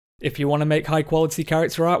If you want to make high quality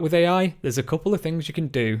character art with AI, there's a couple of things you can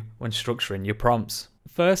do when structuring your prompts.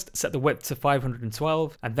 First, set the width to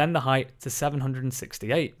 512 and then the height to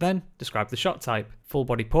 768. Then describe the shot type, full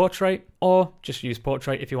body portrait, or just use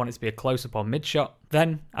portrait if you want it to be a close-up or mid-shot.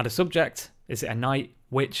 Then add a subject. Is it a knight,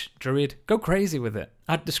 witch, druid? Go crazy with it.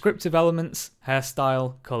 Add descriptive elements,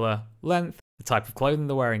 hairstyle, colour, length, the type of clothing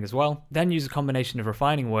they're wearing as well. Then use a combination of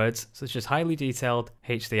refining words such as highly detailed,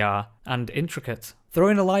 HDR, and intricate. Throw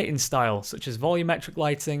in a lighting style such as volumetric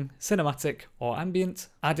lighting, cinematic, or ambient.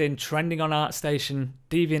 Add in trending on ArtStation,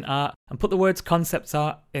 DeviantArt, and put the words concept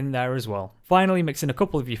art in there as well. Finally, mix in a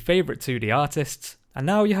couple of your favourite 2D artists, and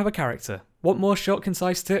now you have a character. Want more short,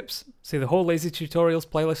 concise tips? See the whole Lazy Tutorials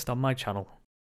playlist on my channel.